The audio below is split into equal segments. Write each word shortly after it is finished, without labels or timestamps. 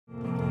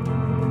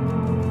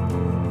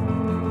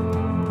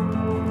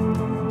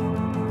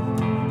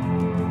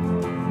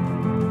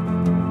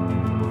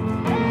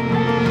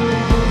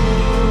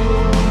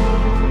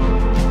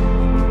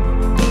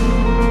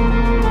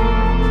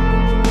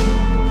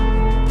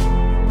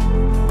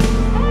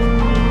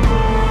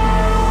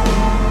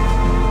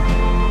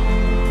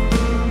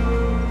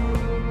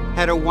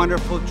had a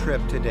wonderful trip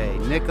today.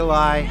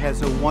 Nikolai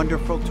has a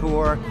wonderful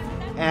tour.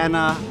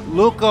 Anna,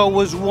 Luca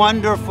was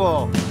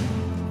wonderful.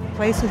 The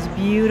place was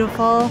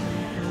beautiful,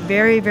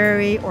 very,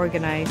 very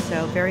organized,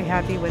 so very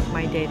happy with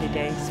my day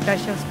today.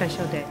 Special,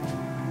 special day.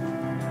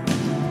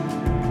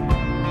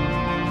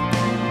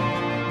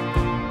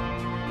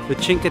 The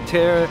Cinque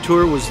Terre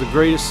tour was the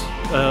greatest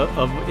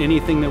of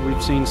anything that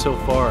we've seen so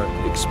far.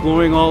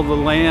 Exploring all the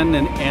land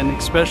and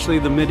especially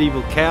the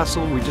medieval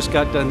castle we just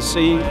got done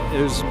seeing,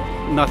 there's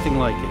nothing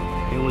like it.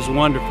 It was a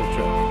wonderful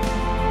trip.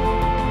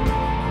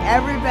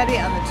 Everybody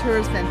on the tour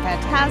has been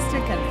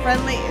fantastic and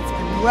friendly. It's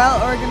been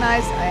well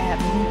organized.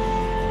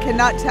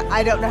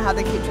 I don't know how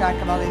they keep track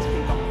of all these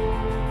people.